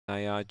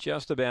They are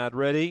just about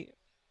ready.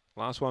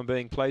 Last one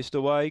being placed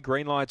away.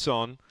 Green lights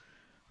on.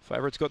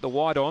 Favourite's got the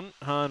white on.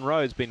 Han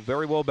Road's been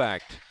very well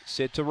backed.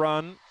 Set to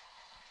run.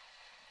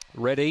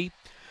 Ready.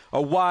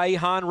 Away,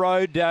 Han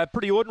Road,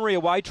 pretty ordinary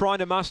away, trying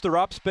to muster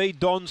up speed.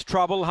 Don's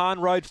Trouble, Han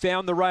Road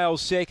found the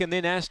rails second,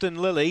 then Aston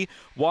Lily.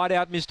 Wide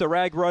out, Mr.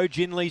 Agro,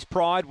 Ginley's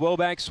Pride, well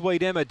back,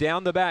 Sweet Emma.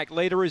 Down the back,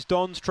 leader is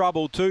Don's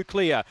Trouble, two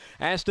clear.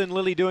 Aston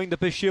Lily doing the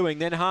pursuing,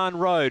 then Han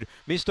Road.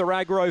 Mr.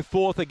 Agro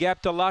fourth, a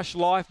gap to Lush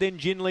Life, then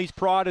Ginley's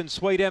Pride and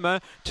Sweet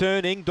Emma.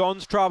 Turning,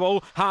 Don's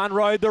Trouble, Han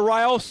Road, the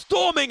rail,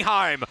 storming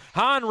home.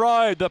 Han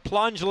Road, the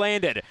plunge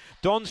landed.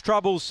 Don's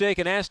Trouble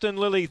second, Aston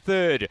Lily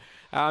third.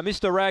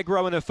 Mr.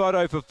 Agro in a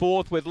photo for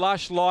fourth with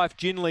Lush Life,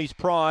 Ginley's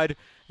Pride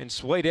and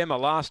Sweet Emma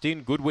last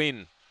in. Good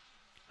win.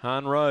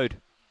 Han Road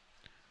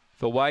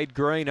for Wade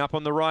Green up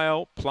on the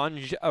rail.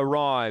 Plunge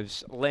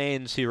arrives,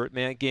 lands here at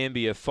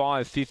Mt-Gambier.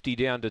 5.50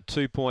 down to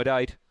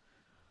 2.8.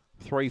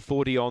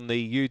 3.40 on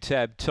the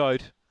UTAB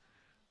tote.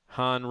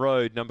 Han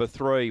Road, number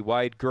 3,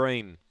 Wade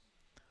Green.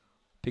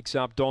 Picks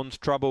up Don's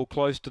Trouble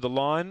close to the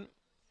line.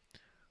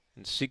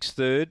 And 6th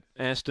third,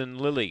 Aston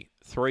Lily.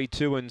 3,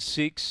 2 and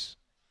 6.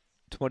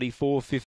 24.50.